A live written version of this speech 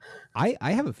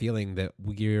I have a feeling that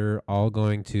we're all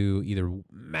going to either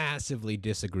massively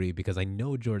disagree because I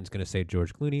know Jordan's going to say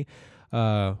George Clooney,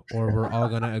 or we're all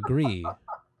going to agree.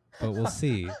 But we'll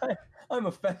see. I'm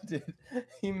offended.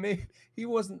 He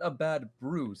wasn't a bad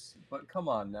Bruce, but come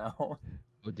on now.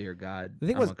 Oh dear God, The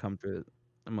thing was, I'm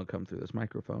gonna come through this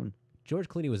microphone. George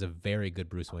Clooney was a very good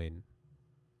Bruce Wayne.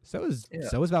 So was Yeah,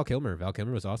 so was Val Kilmer. Val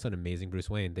Kilmer was also an amazing Bruce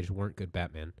Wayne. They just weren't good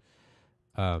Batman.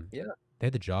 Um, yeah. they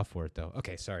had the jaw for it though.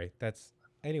 Okay, sorry.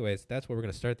 Anyways, that's where we're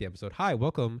gonna start the episode. Hi,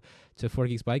 welcome to Four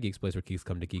Geeks by Geeks, place where geeks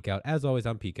come to geek out. As always,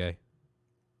 I'm PK.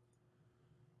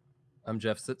 I'm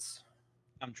Jeff Sitz.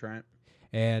 I'm Trent.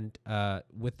 And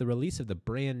with the release of the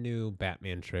brand new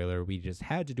Batman trailer, we just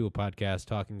had to do a podcast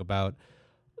talking about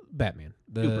Batman.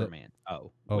 Superman.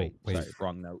 Oh, Oh, wait, wait. sorry,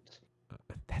 wrong notes.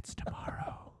 That's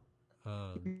tomorrow.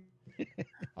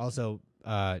 Also,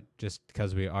 just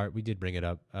because we did bring it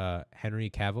up. Henry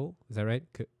Cavill, is that right?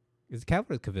 Is it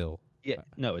Cavill or Cavill? Yeah,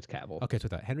 no, it's Cavill. Okay, so I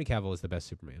thought Henry Cavill is the best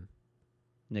Superman.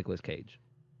 Nicolas Cage.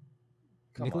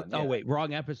 Come on. Oh yeah. wait,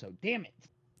 wrong episode. Damn it.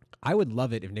 I would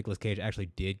love it if Nicolas Cage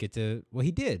actually did get to. Well,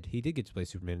 he did. He did get to play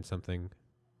Superman in something.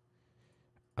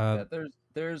 Yeah,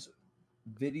 there's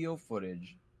video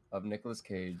footage of Nicolas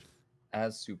Cage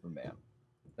as Superman.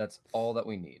 That's all that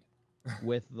we need.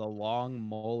 With the long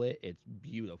mullet, it's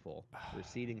beautiful.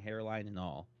 Receding hairline and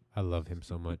all. I love him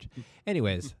so much.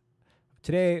 Anyways,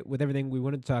 today with everything, we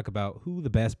wanted to talk about who the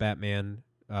best Batman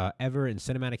ever in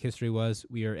cinematic history was.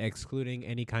 We are excluding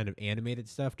any kind of animated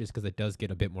stuff just because it does get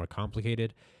a bit more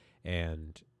complicated.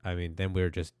 And I mean, then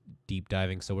we're just deep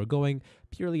diving. So we're going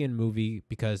purely in movie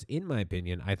because, in my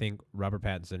opinion, I think Robert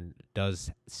Pattinson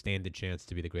does stand a chance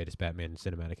to be the greatest Batman in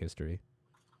cinematic history.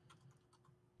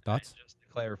 Thoughts? And just to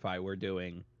clarify, we're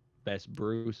doing best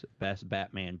Bruce, best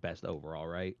Batman, best overall,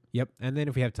 right? Yep. And then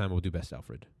if we have time, we'll do best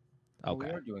Alfred. Oh, we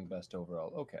Okay. are doing best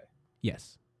overall. Okay.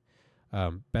 Yes.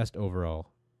 Best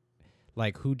overall.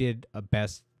 Like, who did a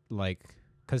best, like,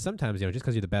 because sometimes, just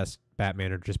because you're the best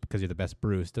Batman or just because you're the best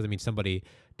Bruce doesn't mean somebody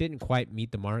didn't quite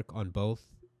meet the mark on both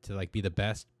to, like, be the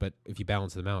best. But if you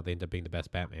balance them out, they end up being the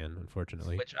best Batman,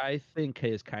 unfortunately. Which I think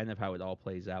is kind of how it all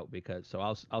plays out because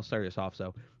I'll start us off.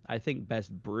 So I think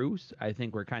best Bruce, I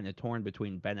think we're kind of torn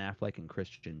between Ben Affleck and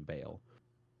Christian Bale.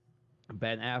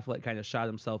 Ben Affleck kind of shot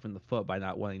himself in the foot by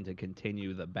not wanting to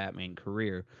continue the Batman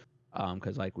career,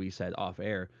 because like we said off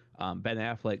air, Ben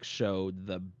Affleck showed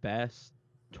the best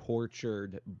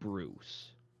tortured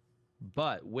Bruce.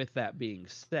 But with that being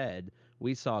said,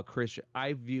 we saw Christian.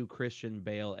 I view Christian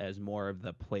Bale as more of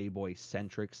the Playboy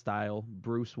centric style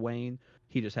Bruce Wayne.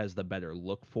 He just has the better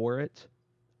look for it.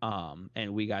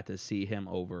 And we got to see him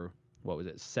over what was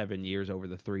it, 7 years over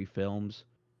the three films.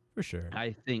 For sure.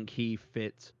 I think he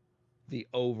fits the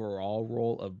overall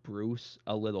role of Bruce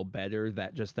a little better.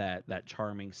 That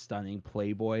charming, stunning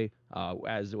playboy.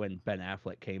 As when Ben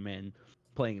Affleck came in,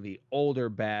 playing the older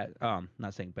Bat.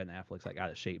 Not saying Ben Affleck's like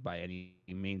out of shape by any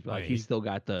means, but like he's still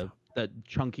got the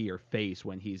chunkier face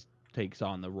when he's takes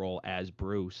on the role as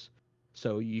Bruce.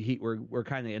 So we're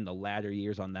kind of in the latter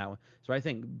years on that one. So I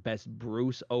think best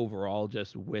Bruce overall,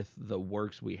 just with the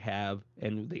works we have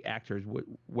and the actors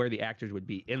where the actors would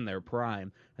be in their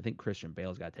prime. I think Christian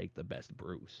Bale's got to take the best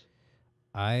Bruce.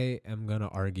 I am going to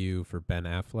argue for Ben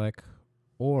Affleck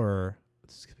or.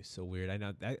 This is going to be so weird. I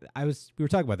know. We were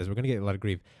talking about this. We're going to get a lot of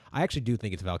grief. I actually do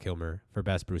think it's Val Kilmer for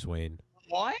best Bruce Wayne.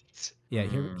 What? Yeah,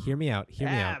 hear me out. Hear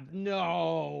me out.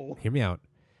 No. Hear me out.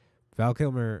 Val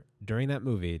Kilmer, during that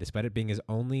movie, despite it being his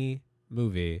only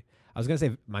movie, I was going to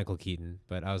say Michael Keaton,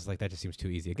 but I was like, that just seems too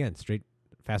easy. Again, straight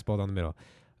fastball down the middle.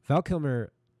 Val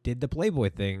Kilmer did the Playboy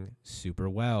thing super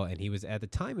well, and he was, at the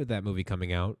time of that movie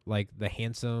coming out, like the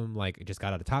handsome, like just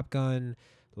got out of Top Gun,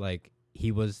 like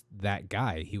he was that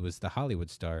guy. He was the Hollywood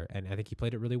star, and I think he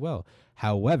played it really well.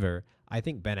 However, I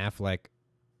think Ben Affleck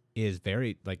is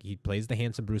very, like, he plays the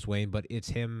handsome Bruce Wayne, but it's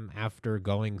him after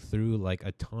going through like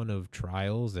a ton of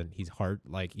trials, and he's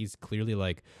he's clearly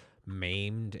like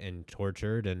maimed and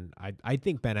tortured, and I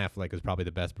think Ben Affleck is probably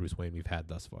the best Bruce Wayne we've had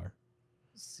thus far.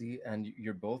 See, and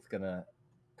you're both gonna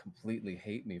completely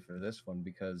hate me for this one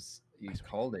because you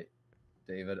called it,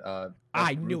 David. I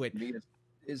best knew Bruce it. to me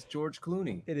is George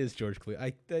Clooney. It is George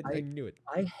Clooney. I knew it.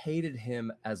 I hated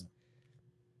him as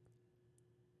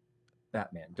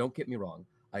Batman. Don't get me wrong.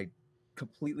 I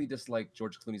completely disliked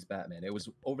George Clooney's Batman. It was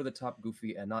over the top,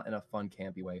 goofy, and not in a fun,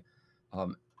 campy way.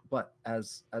 But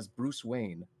as Bruce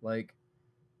Wayne, like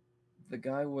the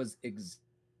guy was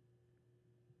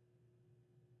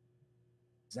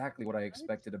exactly what I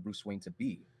expected a Bruce Wayne to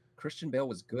be. Christian Bale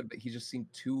was good, but he just seemed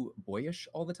too boyish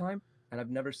all the time, and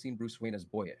I've never seen Bruce Wayne as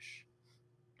boyish.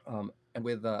 And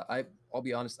with I'll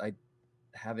be honest, I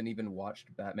haven't even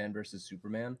watched Batman versus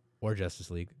Superman or Justice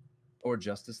League. or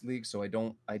Justice League, so I think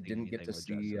didn't get anything to with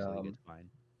see Justice League is fine.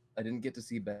 I didn't get to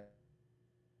see Ben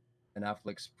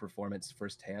Affleck's performance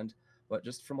firsthand, but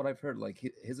just from what I've heard, like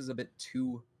his is a bit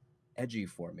too edgy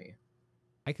for me.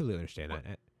 I completely understand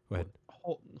that. Go ahead.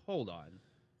 Hold on.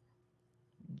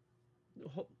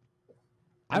 Hol-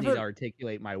 I I've need heard, to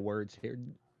articulate my words here.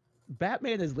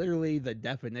 Batman is literally the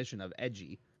definition of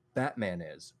edgy. Batman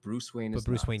is. Bruce Wayne but is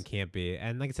Bruce not. Wayne can't be,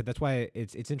 and like I said, that's why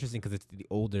it's interesting because it's the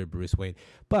older Bruce Wayne.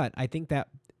 But I think that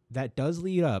does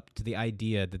lead up to the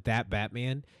idea that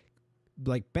Batman,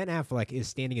 like Ben Affleck, is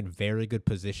standing in very good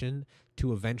position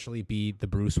to eventually be the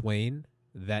Bruce Wayne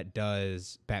that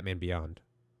does Batman Beyond,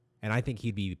 and I think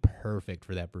he'd be perfect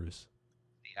for that Bruce.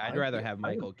 I'd I- rather yeah, have I would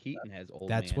Michael agree with Keaton as old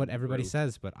That's man what everybody Bruce.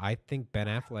 says, but I think Ben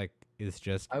Affleck is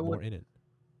just I more would- in it.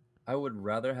 I would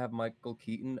rather have Michael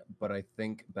Keaton, but I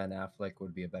think Ben Affleck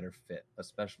would be a better fit,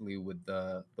 especially with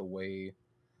the way,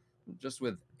 just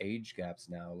with age gaps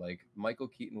now. Like Michael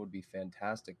Keaton would be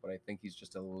fantastic, but I think he's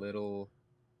just a little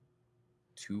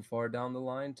too far down the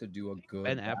line to do a good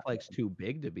Ben Batman. Affleck's too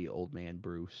big to be old man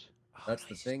Bruce. Oh, That's no,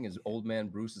 the he's- thing, is old man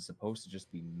Bruce is supposed to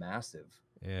just be massive.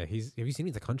 Yeah, he's. Have you seen?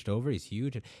 He's like hunched over. He's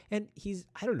huge, and he's.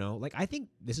 I don't know. Like I think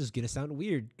this is gonna sound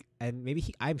weird, and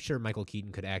maybe I'm sure Michael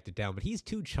Keaton could act it down, but he's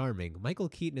too charming. Michael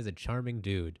Keaton is a charming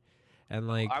dude, and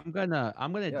like I'm gonna Yeah,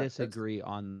 that's- disagree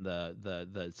on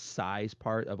the size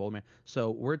part of old man.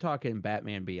 So we're talking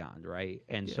Batman Beyond, right?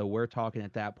 And Yeah. so we're talking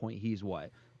at that point he's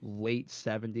what, late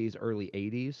 70s, early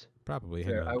 80s. probably.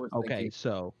 Hang Fair. on. I was Okay, thinking,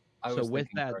 so I so was with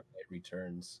thinking that, Dark Knight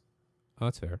Returns. Oh,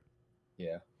 that's fair.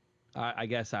 Yeah. I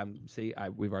guess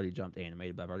we've already jumped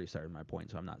animated, but I've already started my point,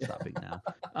 so I'm not stopping now.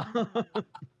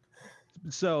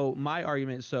 So my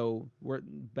argument, so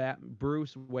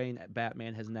Bruce Wayne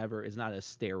Batman is not a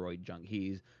steroid junk.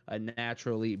 He's a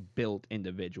naturally built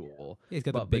individual. Yeah, he's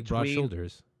got the But big, broad between-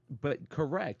 shoulders. But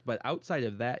correct. But outside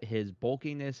of that, his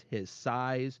bulkiness, his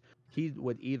size, he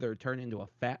would either turn into a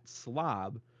fat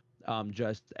slob,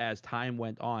 just as time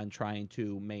went on, trying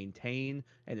to maintain,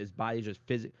 and his body just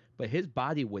but his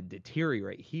body would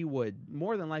deteriorate. He would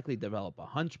more than likely develop a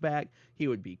hunchback. He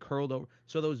would be curled over.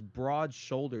 So those broad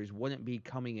shoulders wouldn't be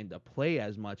coming into play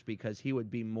as much because he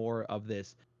would be more of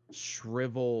this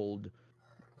shriveled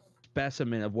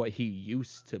specimen of what he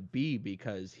used to be,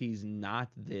 because he's not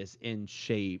this in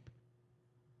shape.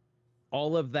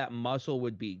 All of that muscle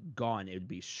would be gone. It would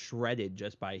be shredded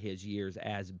just by his years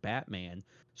as Batman.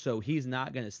 So he's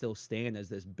not going to still stand as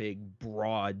this big,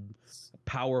 broad,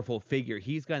 powerful figure.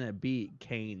 He's going to be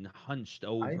Kane hunched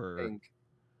over.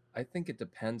 I think it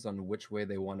depends on which way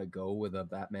they want to go with a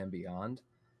Batman Beyond.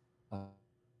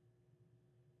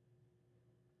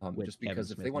 with Just Kevin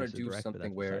because if Smith they want as to the do director, something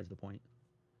that's where, besides the point.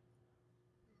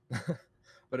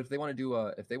 but if they want to do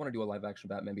a live action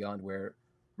Batman Beyond where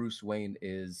Bruce Wayne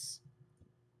is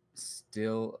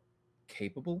still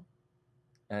capable,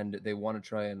 and they want to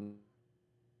try and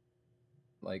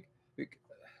like,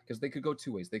 because they could go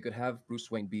two ways. They could have Bruce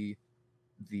Wayne be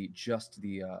the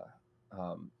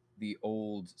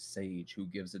old sage who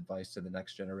gives advice to the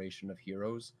next generation of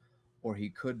heroes, or he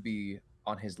could be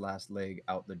on his last leg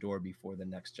out the door before the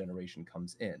next generation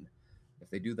comes in. If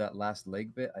they do that last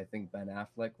leg bit, I think Ben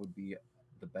Affleck would be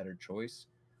the better choice.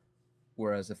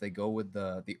 Whereas if they go with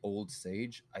the old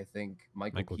sage, I think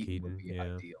Michael Keaton would be yeah.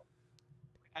 ideal.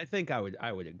 I think I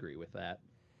would agree with that.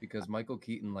 Because Michael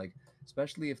Keaton, like,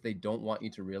 especially if they don't want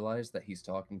you to realize that he's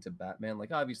talking to Batman,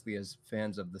 like, obviously as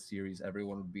fans of the series,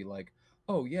 everyone would be like,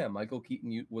 oh yeah, Michael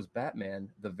Keaton was Batman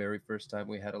the very first time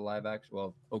we had a live action.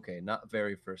 Well, okay, not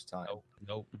very first time,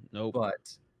 Nope.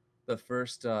 but the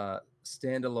first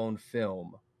standalone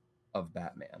film of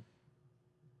Batman.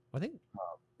 I think.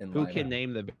 In Who live can action.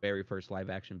 name the very first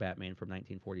live action Batman from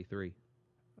 1943?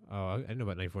 Oh, I know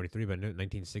about 1943, but I know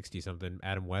 1960 something.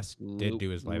 Adam West did do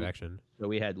his live action. So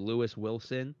we had Lewis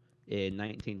Wilson in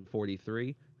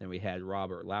 1943, then we had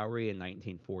Robert Lowry in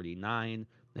 1949,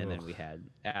 and then Ugh. we had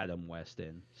Adam West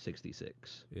in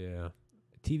 66. Yeah,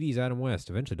 TV's Adam West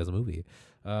eventually does a movie.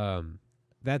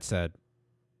 That said,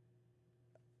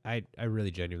 I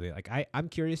really genuinely like. I'm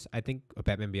curious. I think a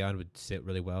Batman Beyond would sit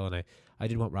really well, and I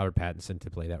did want Robert Pattinson to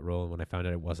play that role, and when I found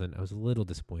out it wasn't, I was a little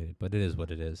disappointed. But it is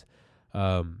what it is.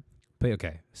 But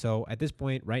okay, so at this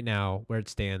point, right now, where it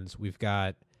stands, we've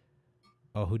got.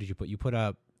 Oh, who did you put? You put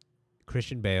up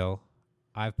Christian Bale.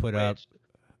 I've put up. Which,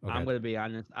 Okay. I'm gonna be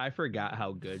honest, I forgot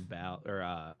how good Val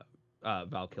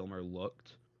Kilmer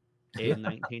looked in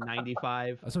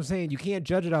 1995. That's what I'm saying. You can't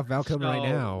judge it off Val Kilmer right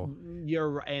now.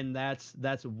 And that's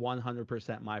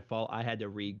 100% my fault. I had to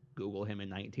re-Google him in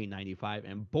 1995,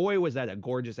 and boy, was that a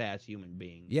gorgeous ass human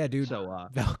being. Yeah, dude. So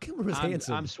Val Kilmer was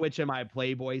handsome. I'm switching my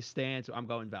Playboy stance. I'm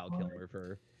going Val Oh, Kilmer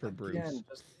for Bruce. Again,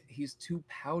 just he's too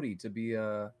pouty to be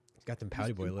a. He's got them He's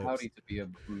pouty boy too lips. pouty to be a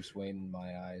Bruce Wayne in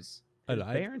my eyes. His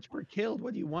parents were killed.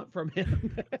 What do you want from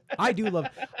him? I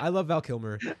love Val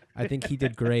Kilmer. I think he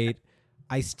did great.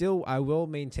 I will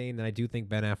maintain that I do think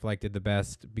Ben Affleck did the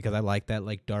best because I like that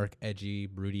like dark, edgy,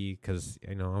 broody. Because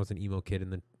I was an emo kid in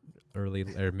the early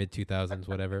or mid 2000s,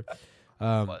 whatever.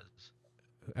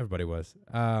 Everybody was.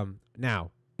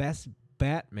 Now best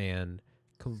Batman,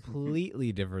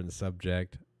 completely different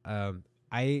subject.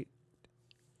 I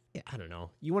don't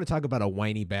know. You want to talk about a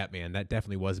whiny Batman? That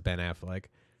definitely was Ben Affleck.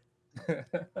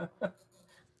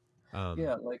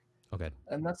 Yeah, like Okay.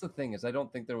 and that's the thing is I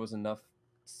don't think there was enough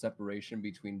separation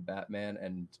between Batman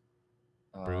and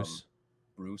Bruce.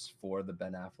 Bruce for the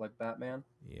Ben Affleck Batman,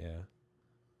 Yeah.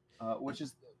 which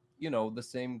is the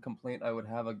same complaint I would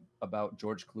have about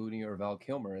George Clooney or Val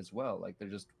Kilmer as well. Like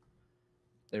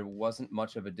there wasn't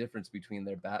much of a difference between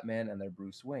their Batman and their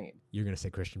Bruce Wayne. You're gonna say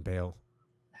Christian Bale.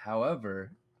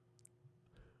 However,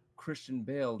 Christian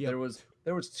Bale, Yep.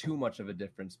 there was too much of a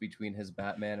difference between his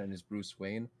Batman and his Bruce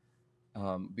Wayne,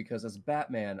 because as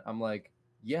Batman, I'm like,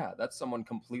 yeah, that's someone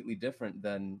completely different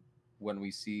than when we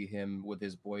see him with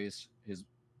his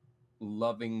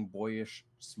loving boyish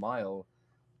smile,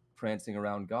 prancing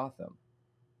around Gotham.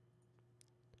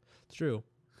 It's true.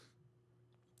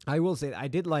 I will say I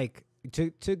did like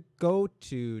to go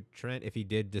to Trent if he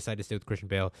did decide to stay with Christian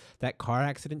Bale. That car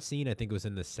accident scene, I think it was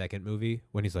in the second movie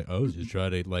when he's like, "I was just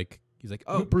trying to he's like,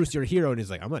 "Oh, Bruce, you're a hero," and he's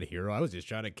like, "I'm not a hero. I was just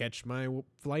trying to catch my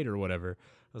flight or whatever."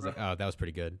 I was like, "Oh, that was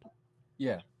pretty good."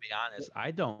 Yeah, To be honest,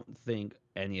 I don't think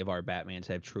any of our Batmans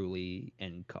have truly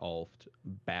engulfed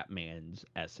Batman's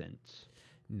essence.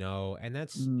 No, and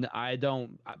that's I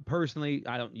don't personally.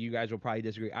 I don't. You guys will probably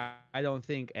disagree. I don't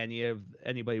think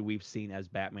anybody we've seen as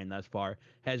Batman thus far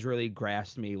has really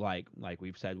grasped me like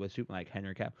we've said with Superman, like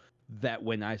Henry Cavill. That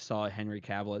when I saw Henry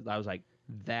Cavill, I was like,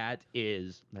 that's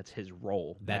his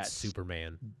role. that's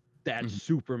Superman. That's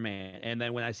Superman. And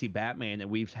then when I see Batman, and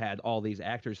we've had all these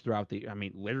actors throughout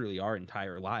literally our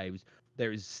entire lives,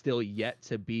 there's still yet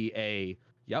to be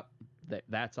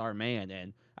that's our man.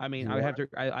 And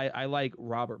I like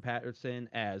Robert Pattinson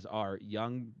as our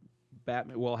young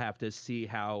Batman. We'll have to see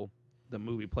how the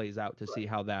movie plays out to see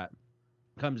how that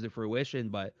comes to fruition.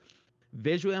 But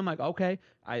visually, I'm like, okay,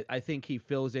 I think he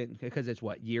fills in because it's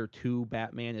what year 2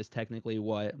 Batman is technically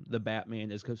what the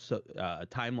Batman is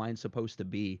timeline supposed to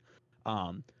be.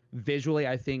 Visually,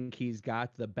 I think he's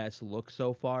got the best look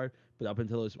so far. But up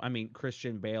until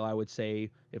Christian Bale, I would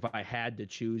say if I had to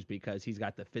choose because he's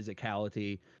got the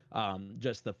physicality.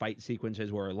 Just the fight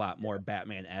sequences were a lot more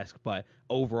Batman-esque. But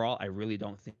overall, I really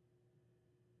don't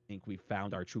think we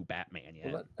found our true Batman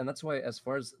yet. well, and that's why, as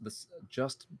far as this,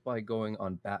 just by going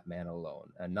on Batman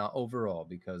alone and not overall,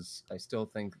 because I still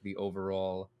think the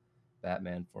overall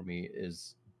Batman for me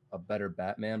is a better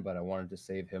Batman, but I wanted to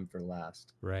save him for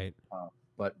last. Right.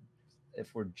 But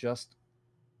if we're just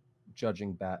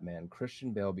judging Batman,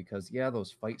 Christian Bale, because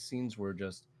those fight scenes were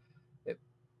just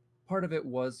part of it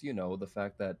was the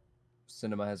fact that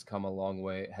cinema had come a long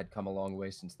way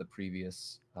since the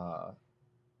previous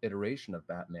iteration of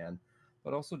Batman,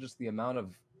 but also just the amount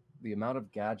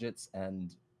of gadgets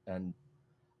and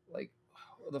like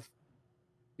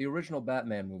the original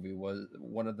Batman movie was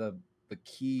one of the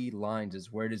key lines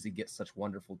is, where does he get such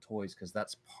wonderful toys? Because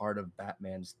that's part of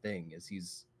Batman's thing is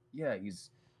he's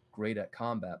great at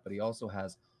combat, but he also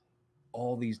has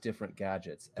all these different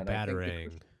gadgets. The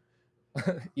Batarang.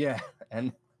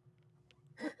 And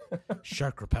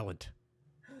shark repellent.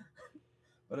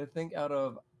 But I think out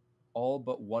of all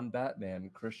but one Batman,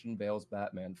 Christian Bale's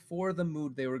Batman, for the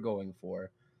mood they were going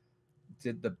for,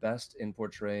 did the best in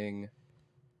portraying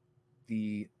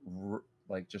the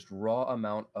just raw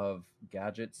amount of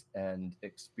gadgets and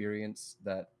experience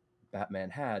that Batman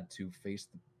had to face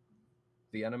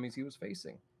the enemies he was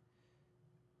facing.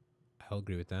 I'll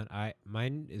agree with that.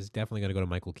 Mine is definitely gonna go to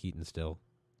Michael Keaton still.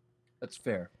 That's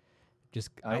fair.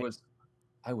 I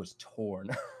was torn.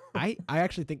 I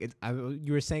actually think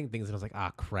you were saying things and I was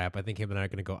like, crap. I think him and I are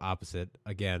gonna go opposite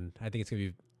again. I think it's gonna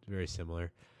be very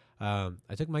similar. I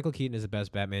took Michael Keaton as the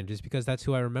best Batman just because that's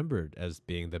who I remembered as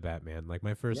being the Batman. Like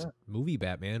my first movie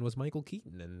Batman was Michael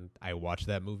Keaton, and I watched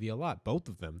that movie a lot, both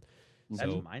of them.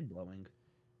 That's mind blowing.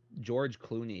 George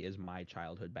Clooney is my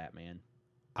childhood Batman.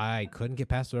 I couldn't get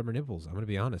past the rubber nipples. I'm gonna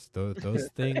be honest. Those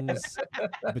things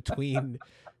between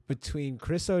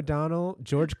Chris O'Donnell,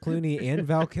 George Clooney, and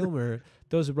Val Kilmer,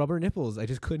 those rubber nipples, I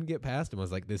just couldn't get past them. I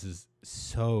was like, this is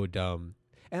so dumb.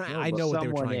 And No, I but know what they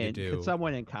were trying to do.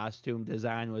 Someone in costume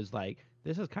design was like,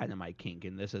 this is kind of my kink,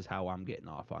 and this is how I'm getting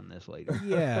off on this later.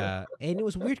 Yeah, and it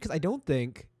was weird because I don't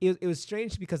think it was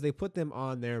strange because they put them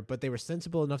on there, but they were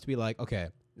sensible enough to be like, okay,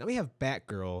 now we have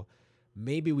Batgirl.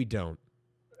 Maybe we don't.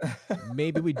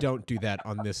 Maybe we don't do that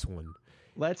on this one.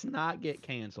 Let's not get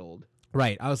canceled.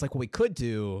 Right. I was like, well, we could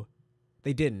do.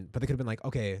 They didn't, but they could have been like,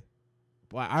 okay,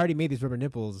 well, I already made these rubber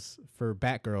nipples for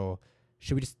Batgirl.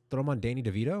 Should we just throw them on Danny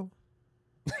DeVito?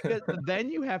 Because then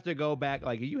you have to go back,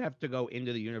 like you have to go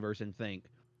into the universe and think.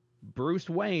 Bruce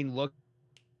Wayne looked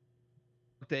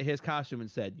at his costume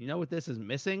and said, "You know what this is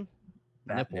missing?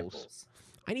 Bat Nipples."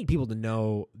 I need people to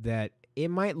know that it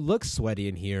might look sweaty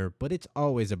in here, but it's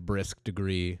always a brisk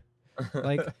degree.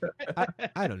 Like,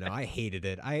 I don't know. I hated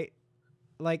it.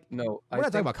 No, We're not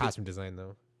talking about costume design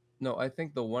though. No, I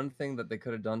think the one thing that they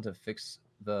could have done to fix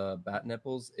the bat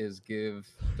nipples is give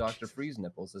Dr. Freeze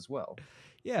nipples as well.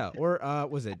 Yeah, or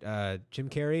was it Jim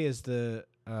Carrey is the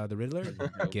Riddler?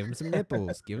 Give him some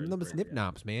nipples. Give him them snip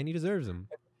nops, man. He deserves them.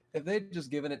 If they'd just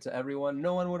given it to everyone,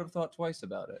 no one would have thought twice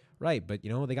about it. Right, but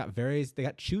they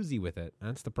got choosy with it.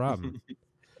 That's the problem.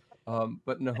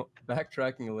 But no,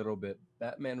 backtracking a little bit,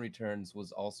 Batman Returns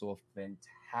was also a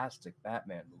fantastic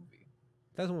Batman movie.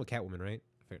 That's the one with Catwoman, right?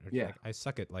 Yeah. Like, I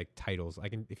suck at like titles. I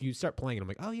can if you start playing it, I'm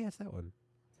like, oh yeah, it's that one.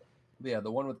 Yeah,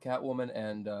 the one with Catwoman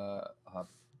and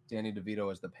Danny DeVito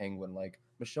as the Penguin. Like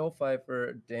Michelle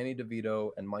Pfeiffer, Danny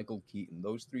DeVito, and Michael Keaton.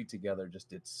 Those three together just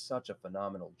did such a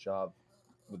phenomenal job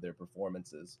with their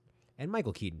performances. And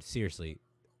Michael Keaton, seriously,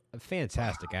 a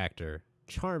fantastic actor,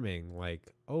 charming.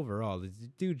 Like overall, this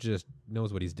dude just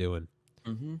knows what he's doing.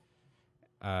 Mm-hmm.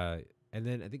 And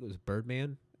then I think it was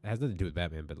Birdman. It has nothing to do with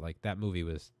Batman, but like that movie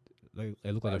was. Like,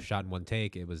 it looked like it was shot in one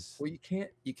take. It was. Well, you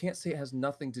can't say it has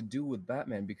nothing to do with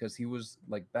Batman because he was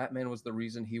like Batman was the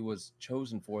reason he was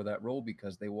chosen for that role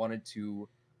because they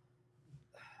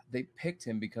picked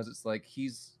him because it's like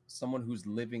he's someone who's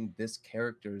living this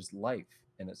character's life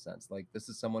in a sense. Like this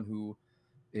is someone who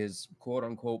is quote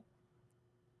unquote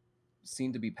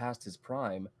seen to be past his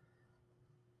prime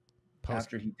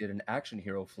after he did an action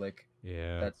hero flick.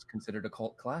 Yeah, that's considered a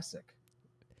cult classic.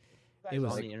 It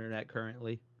was on the internet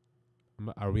currently.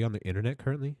 Are we on the internet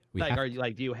currently? Are you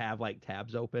do you have like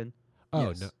tabs open? Oh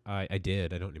Yes. no, I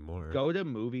did. I don't anymore. Go to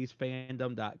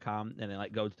moviesfandom.com and then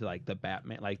like go to like the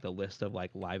Batman, like the list of like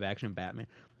live action Batman.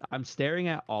 I'm staring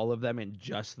at all of them in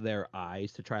just their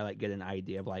eyes to try like get an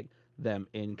idea of like them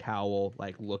in cowl,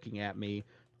 like looking at me.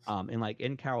 And like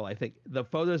in cowl, I think the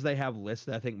photos they have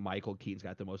listed, I think Michael Keaton's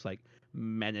got the most like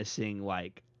menacing,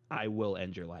 like I will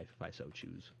end your life if I so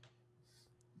choose.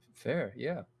 Fair,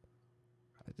 yeah.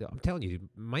 I'm telling you,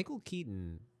 Michael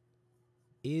Keaton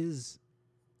is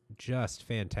just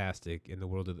fantastic in the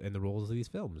roles of these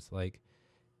films. Like,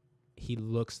 he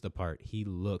looks the part. He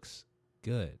looks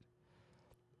good.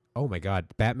 Oh my God,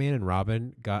 Batman and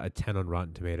Robin got a 10 on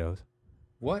Rotten Tomatoes.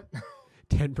 What?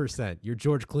 10%. Your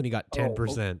George Clooney got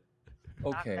 10%.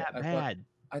 Okay, Not that bad.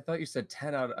 I thought you said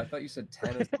 10 out. I thought you said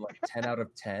 10 is like 10 out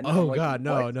of 10. Oh I'm like, God,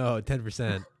 no, what? no,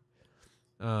 10%.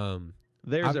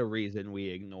 There's a reason we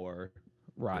ignore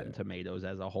Rotten Tomatoes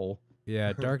as a whole.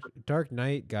 Yeah, Dark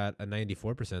Knight got a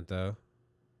 94% though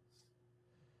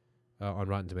on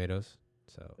Rotten Tomatoes.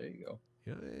 So There you go.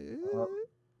 yeah,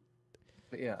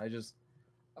 But yeah,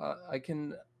 I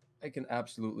can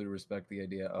absolutely respect the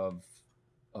idea of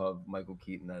Michael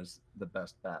Keaton as the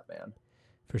best Batman.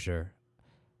 for sure.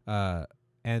 And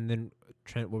then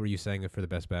Trent, what were you saying for the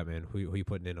best Batman? Who you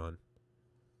putting in on?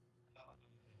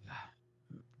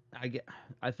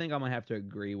 I think I'm gonna have to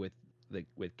agree with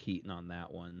Keaton on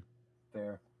that one.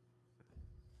 Fair.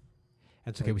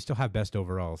 That's okay. We still have best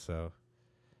overall, so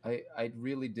I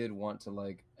really did want to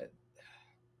like.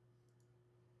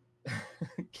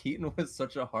 Keaton was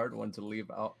such a hard one to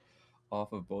leave out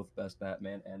off of both best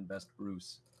Batman and best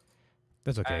Bruce.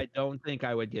 that's okay. I don't think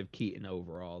I would give Keaton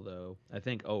overall though. I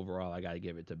think overall I got to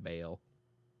give it to Bale.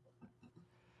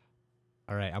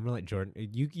 All right, I'm gonna let Jordan.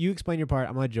 You explain your part.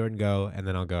 I'm gonna let Jordan go, and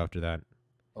then I'll go after that.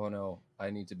 Oh no, I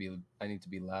need to be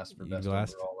last for You best go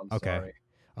last? overall. I'm Okay. sorry.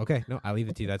 Okay, no, I'll leave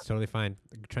it to you. That's totally fine.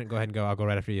 Trent, go ahead and go. I'll go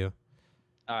right after you.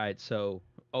 All right, so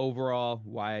overall,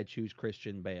 why I choose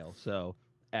Christian Bale. So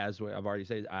as I've already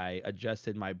said, I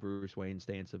adjusted my Bruce Wayne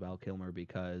stance to Val Kilmer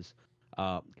because,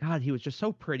 God, he was just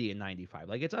so pretty in '95.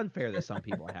 Like it's unfair that some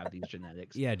people have these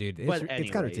genetics. Yeah, dude, it's But kind of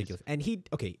anyways. ridiculous. And he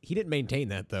didn't maintain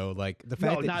that though. Like the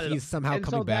fact not that at he's all. somehow And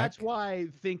coming so back. that's why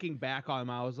thinking back on him,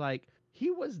 I was like, he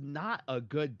was not a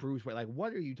good Bruce Wayne. Like,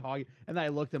 what are you talking? And then I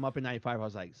looked him up in '95. I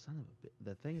was like, son of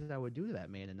the things I would do to that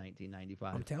man in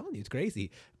 1995. I'm telling you, it's crazy.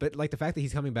 But like the fact that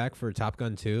he's coming back for Top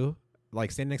Gun 2,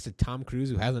 like standing next to Tom Cruise,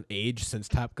 who hasn't aged since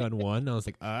Top Gun 1, I was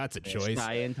like, that's a choice.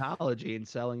 Scientology and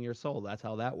selling your soul. That's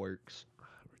how that works.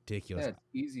 Ridiculous. Yeah,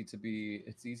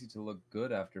 it's easy to look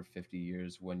good after 50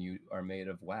 years when you are made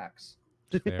of wax.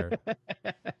 Fair.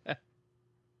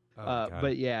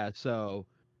 But yeah, so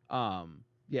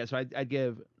so I'd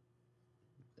give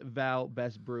Val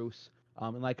best Bruce.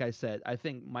 And like I said, I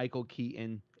think Michael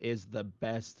Keaton is the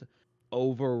best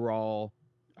overall.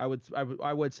 I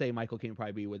would say Michael Keaton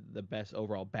probably be with the best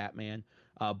overall Batman.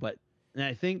 And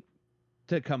I think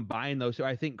to combine those two,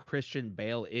 I think Christian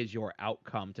Bale is your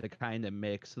outcome to kind of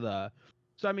mix the.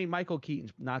 So I mean, Michael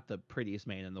Keaton's not the prettiest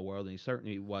man in the world, and he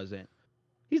certainly wasn't.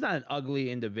 He's not an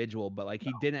ugly individual, but like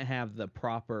he didn't have the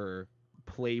proper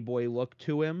Playboy look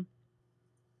to him.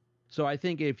 So I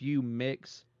think if you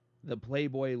mix the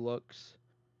Playboy looks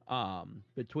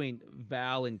between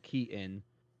Val and Keaton,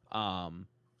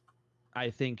 I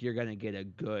think you're gonna get a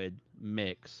good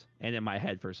mix. And in my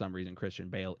head, for some reason, Christian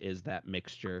Bale is that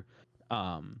mixture.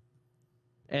 And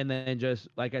then just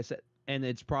like I said, and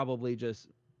it's probably just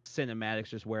cinematics,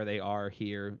 just where they are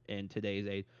here in today's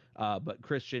age. But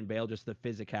Christian Bale, just the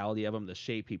physicality of him, the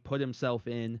shape he put himself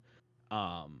in,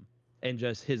 and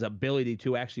just his ability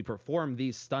to actually perform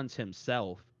these stunts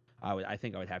himself, I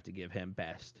think I would have to give him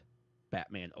best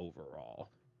Batman overall.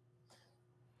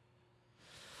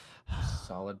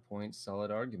 Solid point,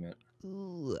 solid argument.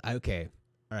 Ooh, okay.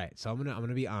 All right. So I'm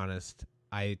gonna be honest.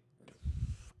 I've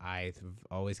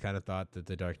always kind of thought that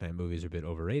the Dark Knight movies are a bit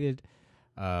overrated.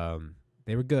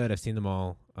 They were good. I've seen them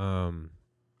all. And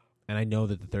I know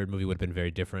that the third movie would have been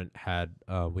very different had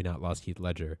we not lost Heath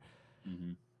Ledger.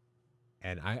 Mm-hmm.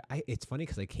 And I it's funny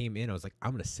because I came in, I was like,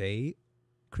 I'm gonna say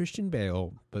Christian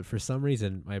Bale, but for some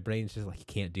reason my brain's just like, you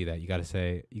can't do that. You gotta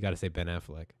say Ben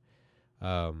Affleck,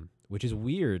 which is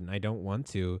weird, and I don't want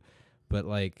to, but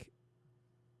like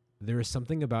there is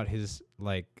something about his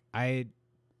I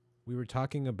was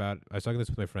talking this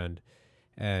with my friend,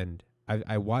 and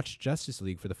I watched Justice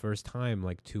League for the first time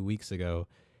like 2 weeks ago.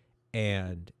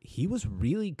 And he was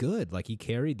really good. Like, he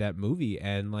carried that movie.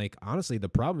 And, like, honestly, the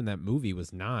problem in that movie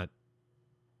was not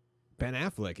Ben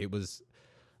Affleck. It was,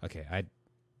 okay,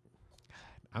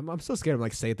 I'm so scared of,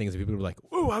 like, saying things and people are like,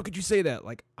 whoa, how could you say that?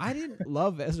 Like, I didn't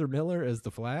love Ezra Miller as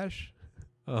The Flash.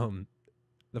 The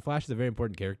Flash is a very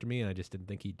important character to me, and I just didn't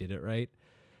think he did it right.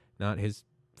 Not his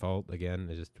fault. Again,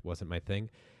 it just wasn't my thing.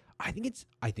 I think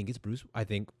it's Bruce. I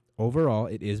think overall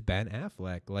it is Ben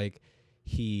Affleck. Like,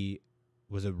 he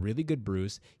was a really good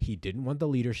Bruce. He didn't want the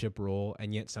leadership role,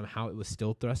 and yet somehow it was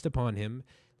still thrust upon him.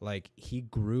 Like, he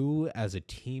grew as a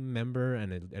team member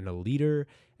and a leader,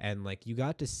 and like you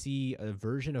got to see a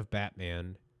version of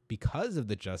Batman because of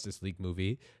the Justice League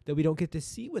movie that we don't get to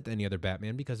see with any other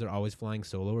Batman, because they're always flying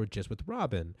solo or just with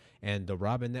Robin. And the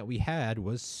Robin that we had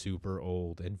was super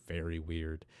old and very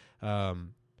weird.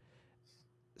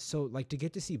 So, like, to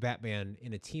get to see Batman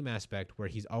in a team aspect where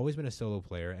he's always been a solo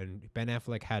player, and Ben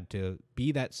Affleck had to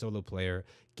be that solo player,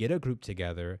 get a group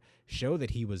together, show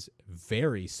that he was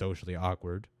very socially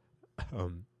awkward,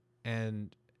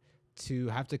 and to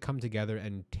have to come together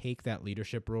and take that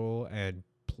leadership role and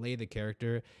play the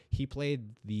character. He played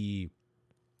the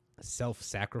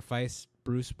self-sacrifice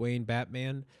Bruce Wayne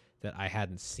Batman that I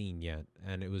hadn't seen yet,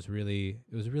 and it was really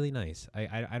nice.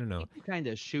 I don't know. You kind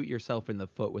of shoot yourself in the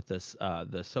foot with this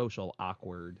the social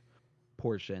awkward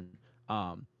portion.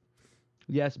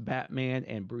 Yes, Batman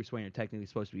and Bruce Wayne are technically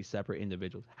supposed to be separate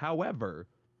individuals. However,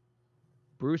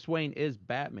 Bruce Wayne is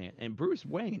Batman, and Bruce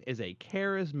Wayne is a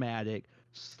charismatic,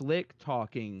 slick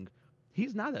talking.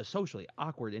 He's not a socially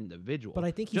awkward individual. But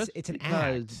I think it's an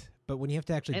act. But when you have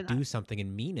to actually do something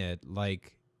and mean it,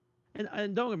 like.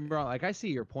 And don't get me wrong, like, I see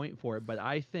your point for it, but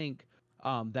I think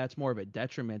that's more of a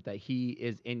detriment that he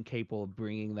is incapable of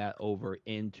bringing that over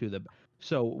into the.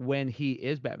 So when he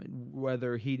is Batman,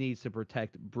 whether he needs to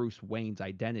protect Bruce Wayne's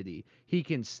identity, he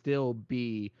can still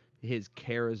be his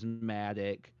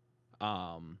charismatic,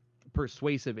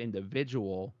 persuasive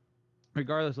individual,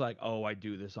 regardless of like, oh, I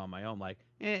do this on my own. Like,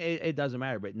 it doesn't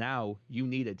matter. But now you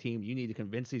need a team. You need to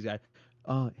convince these guys.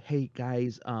 Hey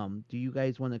guys, do you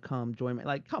guys want to come join me?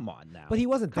 Like, come on now. But he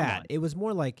wasn't that. It was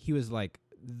more like he was like,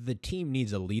 the team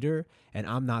needs a leader, and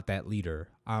I'm not that leader.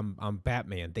 I'm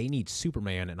Batman. They need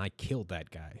Superman, and I killed that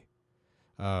guy.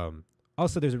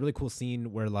 Also, there's a really cool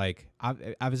scene where, like,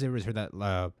 obviously everybody's heard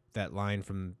that line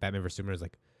from Batman vs Superman is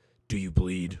like, "Do you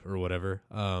bleed?" or whatever.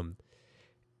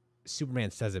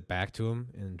 Superman says it back to him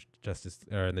in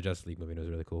the Justice League movie, and it was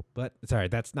really cool. But sorry,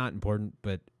 that's not important.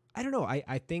 But I don't know.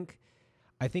 I think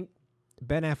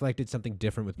Ben Affleck did something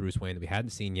different with Bruce Wayne that we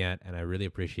hadn't seen yet, and I really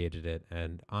appreciated it.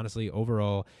 And honestly,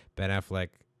 overall, Ben Affleck,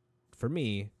 for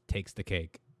me, takes the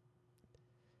cake.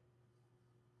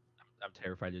 I'm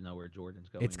terrified to know where Jordan's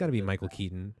going. It's got to with be this. Michael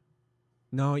Keaton.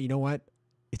 No, you know what?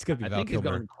 It's gonna be I Val think he's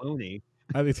Kilmer. going Clooney.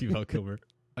 I think it's gonna be Val Kilmer.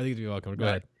 I think it's gonna be Val Kilmer. Go No,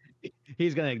 ahead.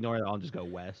 He's gonna ignore it. I'll just go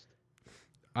West.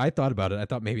 I thought about it. I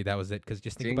thought maybe that was it because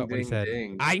just think Ding, about what he ding, said.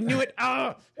 ding. I knew it.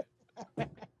 Oh!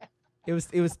 It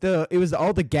was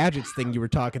all the gadgets thing you were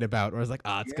talking about. Where I was like,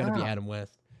 it's gonna be Yeah. Adam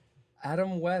West.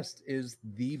 Adam West is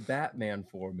the Batman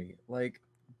for me. Like,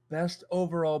 best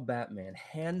overall Batman,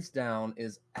 hands down,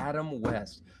 is Adam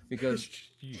West because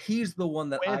he's the one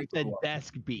that I With the grew up.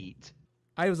 desk beat.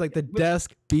 I was like the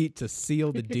desk beat to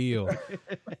seal the deal.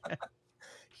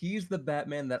 He's the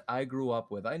Batman that I grew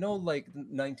up with. I know, like,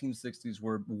 1960s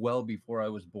were well before I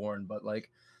was born, but like,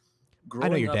 I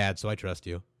know your up, dad, so I trust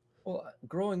you. Well,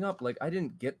 growing up, like, we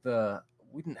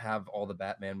didn't have all the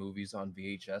Batman movies on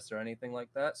VHS or anything like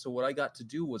that. So what I got to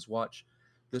do was watch.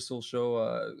 This will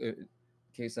show, in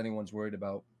case anyone's worried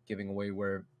about giving away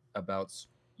whereabouts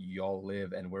y'all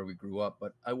live and where we grew up.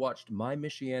 But I watched My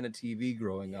Michiana TV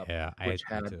growing up, Yeah, I which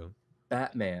had had to.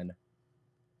 Batman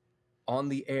on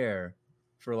the air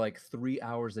for like 3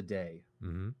 hours a day.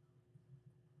 Mm-hmm.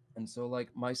 And so,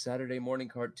 like, my Saturday morning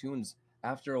cartoons,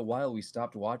 after a while, we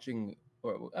stopped watching,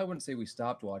 or I wouldn't say we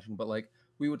stopped watching, but like,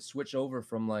 we would switch over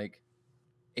from like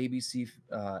ABC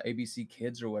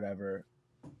Kids or whatever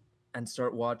and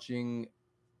start watching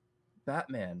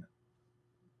Batman,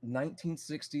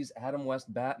 1960s Adam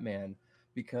West Batman,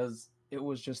 because it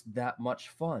was just that much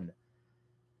fun.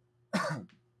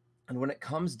 And when it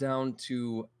comes down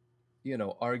to,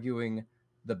 arguing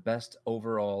the best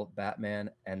overall Batman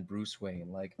and Bruce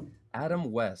Wayne, like,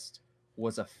 Adam West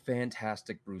was a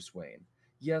fantastic Bruce Wayne.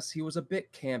 Yes, he was a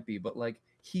bit campy, but like,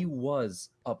 he was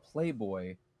a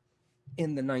playboy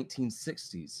in the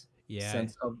 1960s Yeah,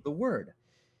 sense of the word.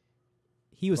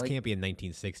 he was like- campy in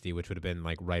 1960, which would have been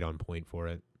like right on point for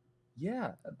it.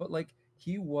 Yeah, but like,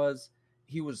 he was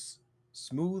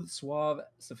smooth, suave,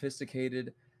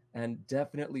 sophisticated, and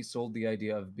definitely sold the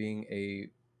idea of being a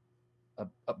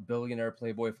billionaire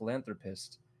playboy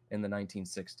philanthropist in the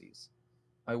 1960s.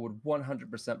 I would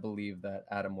 100% believe that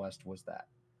Adam West was that.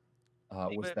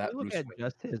 Was If that you look Bruce at Wayne?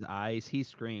 just his eyes, he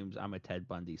screams, "I'm a Ted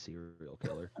Bundy serial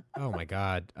killer." Oh my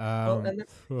God. Well, and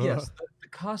yes, the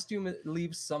costume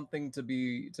leaves something to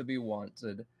be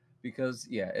wanted, because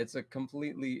yeah, it's a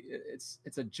completely it's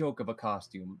a joke of a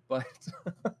costume, but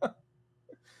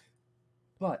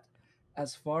but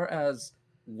as far as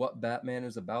what Batman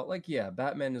is about, like, yeah,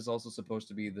 Batman is also supposed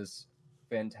to be this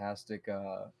fantastic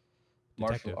martial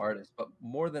Detective. artist, but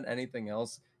more than anything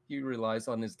else, he relies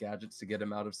on his gadgets to get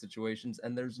him out of situations,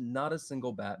 and there's not a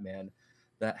single Batman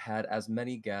that had as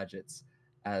many gadgets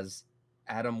as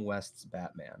Adam West's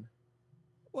Batman.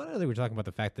 Well, I think we're talking about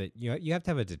the fact that you have to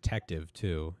have a detective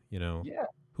too. Yeah.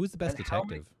 Who's the best And how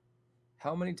many- detective?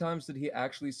 How many times did he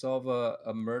actually solve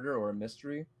a murder or a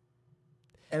mystery?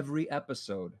 Every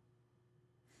episode.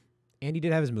 And he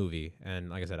did have his movie, and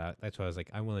like I said, that's why I was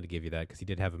like, I'm willing to give you that because he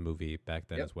did have a movie back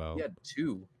then Yep, as well. He had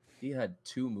two. He had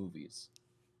two movies.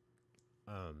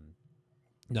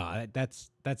 No,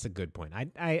 that's a good point.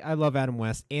 I love Adam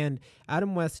West, and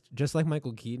Adam West, just like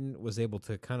Michael Keaton, was able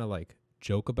to kind of like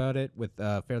joke about it with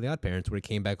Fairly Odd Parents, where he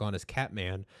came back on as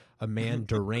Catman, a man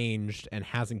deranged and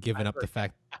hasn't given up the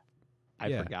fact. I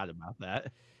Yeah. forgot about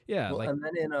that. Yeah, Well, like and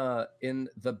then in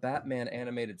the Batman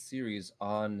animated series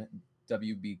on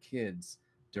WB Kids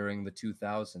during the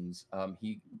 2000s,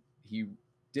 he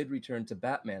did return to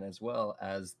Batman as well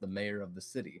as the mayor of the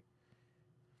city.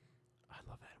 I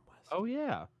love Adam West. Oh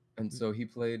yeah. And so he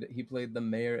played the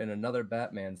mayor in another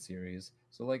Batman series.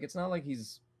 So like, it's not like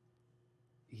he's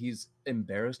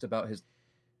embarrassed about his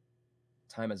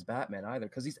time as Batman either,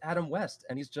 because he's Adam West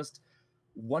and he's just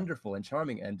wonderful and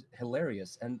charming and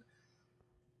hilarious. And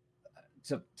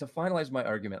to finalize my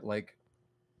argument, like,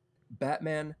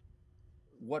 Batman,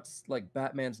 what's like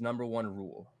Batman's number one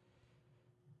rule?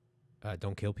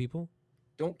 Don't kill people.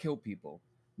 Don't kill people.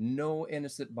 No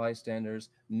innocent bystanders,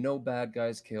 no bad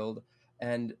guys killed.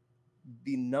 And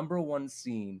the number one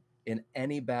scene in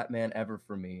any Batman ever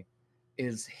for me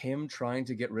is him trying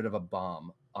to get rid of a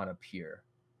bomb on a pier.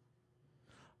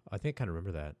 I think I kind of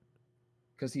remember that.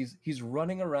 Because he's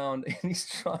running around and he's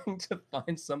trying to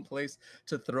find some place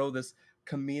to throw this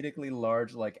comedically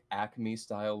large, like, Acme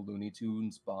style Looney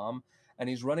Tunes bomb, and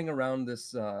he's running around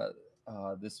this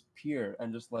this pier,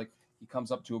 and just like, he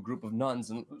comes up to a group of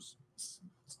nuns and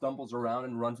stumbles around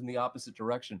and runs in the opposite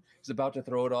direction. He's about to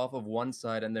throw it off of one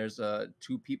side, and there's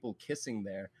two people kissing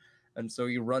there, And so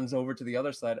he runs over to the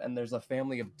other side, and there's a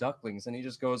family of ducklings, and he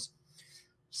just goes,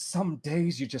 "Some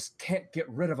days you just can't get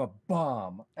rid of a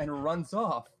bomb," and runs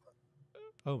off.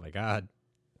 Oh my god,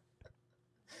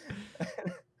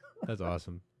 that's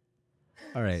awesome.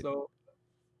 All right. So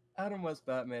Adam West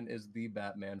Batman is the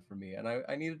Batman for me, and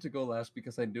I needed to go last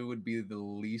because I knew it would be the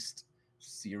least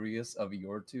serious of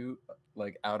your two,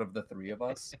 like out of the three of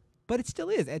us. But it still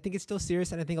is. I think it's still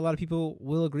serious, and I think a lot of people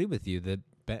will agree with you that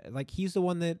like he's the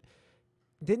one that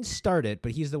didn't start it,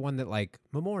 but he's the one that like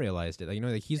memorialized it. Like, you know,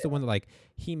 like he's the one that like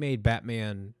he made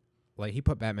Batman, like he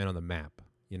put Batman on the map.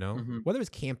 You know, Mhm. whether it's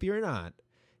campy or not,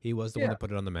 he was the one Yeah. that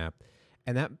put it on the map,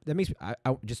 and that makes me.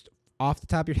 I just off the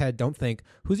top of your head, don't think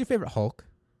who's your favorite Hulk.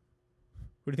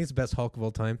 Who do you think is the best Hulk of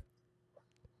all time?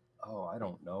 Oh, I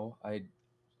don't know.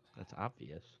 That's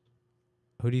obvious.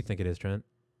 Who do you think it is, Trent?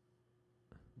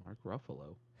 Mark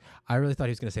Ruffalo. I really thought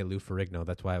he was going to say Lou Ferrigno.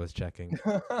 That's why I was checking.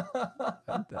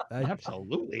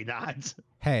 Absolutely not.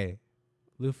 Hey,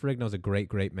 Lou Ferrigno's a great,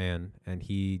 great man, and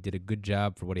he did a good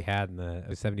job for what he had in the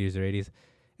 70s or 80s.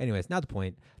 Anyways, not the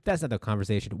point. That's not the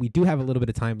conversation. We do have a little bit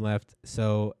of time left,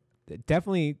 so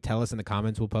definitely tell us in the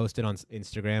comments. We'll post it on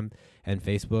Instagram and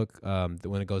Facebook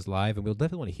when it goes live, and we'll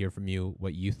definitely want to hear from you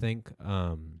what you think.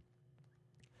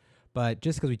 But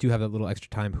just because we do have a little extra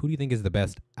time, who do you think is the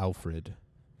best Alfred?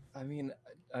 I mean,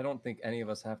 I don't think any of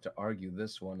us have to argue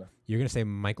this one. You're going to say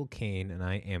Michael Caine, and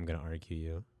I am going to argue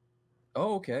you.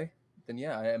 Oh, okay. Then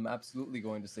yeah, I am absolutely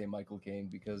going to say Michael Caine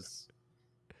because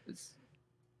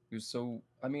he was so.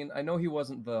 I mean, I know he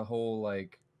wasn't the whole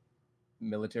like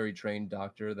military trained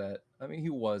doctor that. I mean, he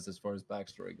was as far as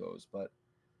backstory goes, but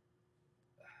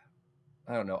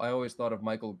I don't know. I always thought of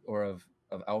Michael or of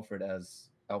Alfred as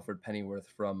Alfred Pennyworth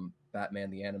from Batman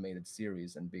the Animated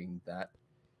Series and being that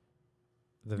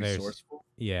The very resourceful.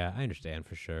 Yeah, I understand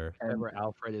for sure. And, Whenever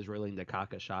Alfred is willing to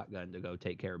cock a shotgun to go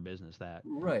take care of business, that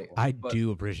right. I but,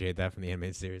 do appreciate that from the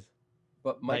animated series.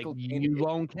 But like Michael you Caine.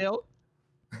 won't kill.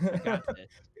 I got this.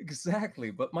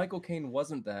 Exactly. But Michael Caine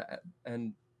wasn't that,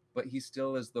 but he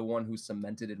still is the one who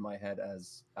cemented in my head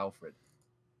as Alfred.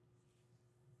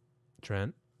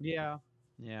 Trent? Yeah.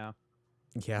 Yeah.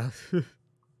 Yeah.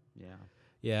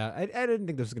 Yeah, I didn't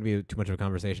think this was going to be too much of a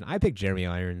conversation. I picked Jeremy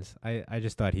Irons. I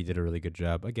just thought he did a really good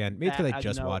job. Again, maybe because I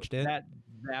just no, watched it.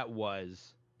 That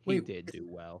was he Wait, did do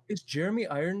well. Is Jeremy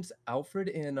Irons Alfred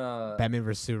in Batman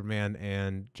vs. Superman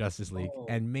and Justice League. Oh,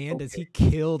 And man, does okay. he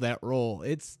kill that role.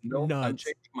 It's No, I'm nuts.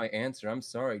 changing my answer. I'm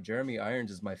sorry. Jeremy Irons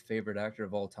is my favorite actor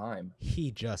of all time. He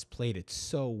just played it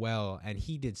so well, and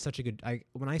he did such a good.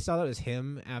 When I saw that it was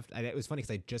him, it was funny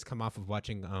because I just come off of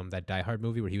watching that Die Hard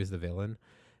movie where he was the villain,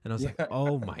 and I was like, Yeah.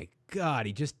 oh my god,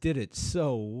 he just did it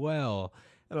so well,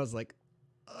 and I was like,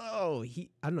 oh, I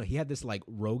don't know, he had this like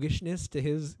roguishness to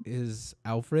his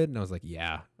Alfred, and I was like,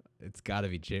 yeah, it's got to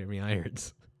be Jeremy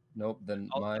Irons. Nope. Then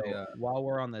Also, my while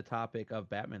we're on the topic of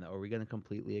Batman, though, are we going to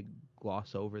completely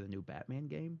gloss over the new Batman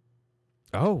game?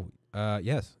 Oh,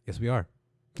 yes, we are.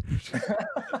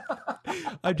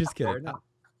 I'm just Fair kidding. enough.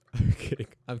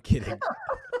 I'm kidding.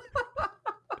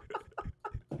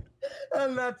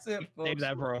 And that's it, folks. Save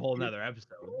that for a whole nother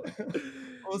episode.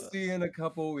 We'll see you in a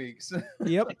couple weeks.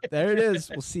 Yep, there it is.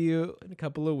 We'll see you in a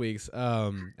couple of weeks.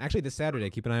 Actually, this Saturday.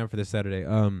 Keep an eye out for this Saturday.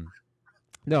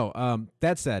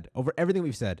 That said, over everything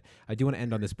we've said, I do want to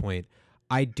end on this point.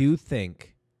 I do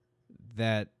think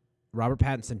that Robert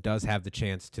Pattinson does have the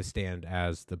chance to stand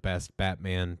as the best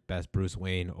Batman, best Bruce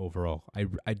Wayne overall.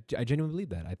 I genuinely believe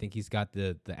that. I think he's got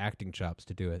the acting chops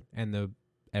to do it and the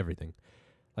everything.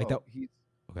 Like that. He's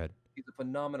Go ahead. he's a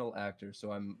phenomenal actor,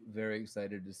 so I'm very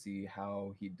excited to see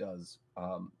how he does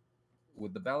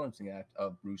with the balancing act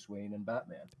of Bruce Wayne and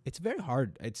Batman. It's very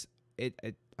hard.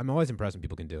 I'm always impressed when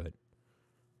people can do it.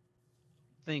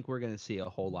 I think we're going to see a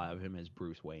whole lot of him as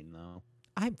Bruce Wayne, though.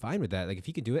 I'm fine with that. Like if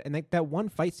he can do it, and like that one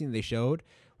fight scene they showed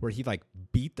where he like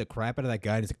beat the crap out of that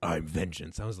guy, and he's like, "I'm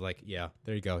vengeance." I was like, "Yeah,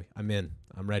 there you go. I'm in.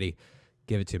 I'm ready.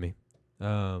 Give it to me."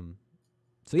 So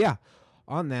yeah,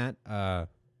 on that,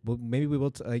 well, maybe we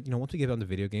will. Once we get on the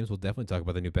video games, we'll definitely talk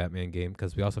about the new Batman game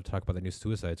because we also have to talk about the new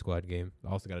Suicide Squad game.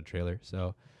 Also got a trailer.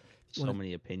 So So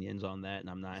many opinions on that, and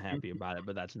I'm not happy about it,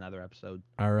 but that's another episode.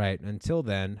 all right. Until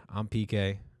then, I'm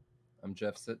PK, I'm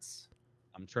Jeff Sitz.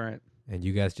 I'm Trent. and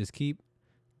you guys just keep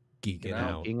geeking Geeking out.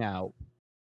 out. Geeking out.